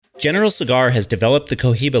General Cigar has developed the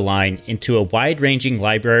Cohiba line into a wide-ranging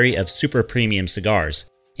library of super premium cigars,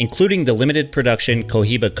 including the limited production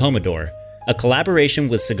Cohiba Commodore, a collaboration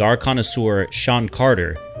with cigar connoisseur Sean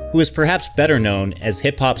Carter, who is perhaps better known as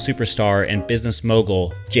hip-hop superstar and business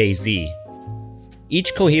mogul Jay-Z.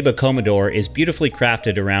 Each Cohiba Commodore is beautifully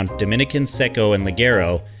crafted around Dominican Seco and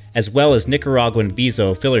Ligero, as well as Nicaraguan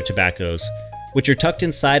Viso filler tobaccos, which are tucked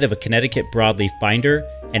inside of a Connecticut broadleaf binder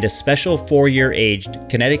and a special 4-year aged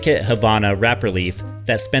Connecticut Havana wrapper leaf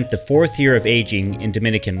that spent the 4th year of aging in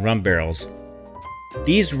Dominican rum barrels.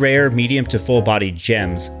 These rare medium to full-bodied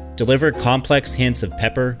gems deliver complex hints of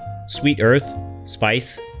pepper, sweet earth,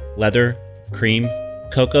 spice, leather, cream,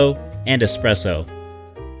 cocoa, and espresso.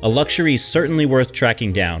 A luxury certainly worth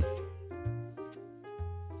tracking down.